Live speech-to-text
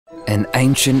An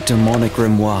ancient demonic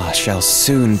grimoire shall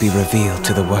soon be revealed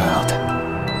to the world.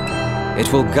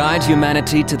 It will guide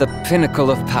humanity to the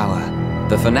pinnacle of power.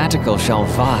 The fanatical shall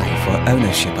vie for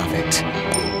ownership of it.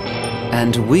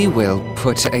 And we will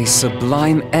put a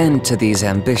sublime end to these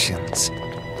ambitions.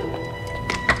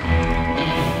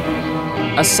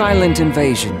 A silent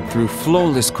invasion through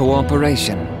flawless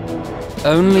cooperation.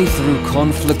 Only through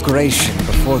conflagration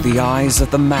before the eyes of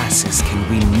the masses can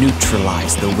we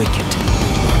neutralize the wicked.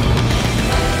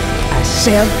 A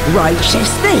self-righteous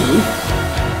thief?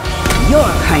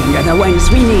 You're kind of the ones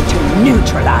we need to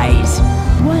neutralize.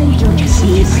 Why don't you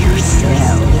see for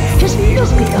yourself? Just look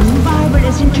at the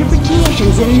marvelous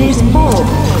interpretations in this book.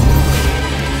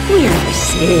 We're the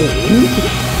same.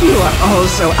 You are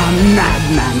also a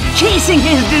madman chasing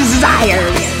his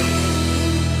desires.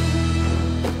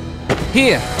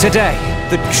 Here, today,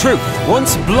 the truth,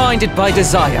 once blinded by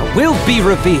desire, will be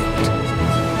revealed.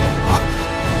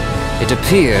 It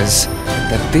appears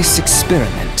that this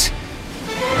experiment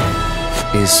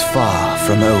is far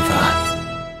from over.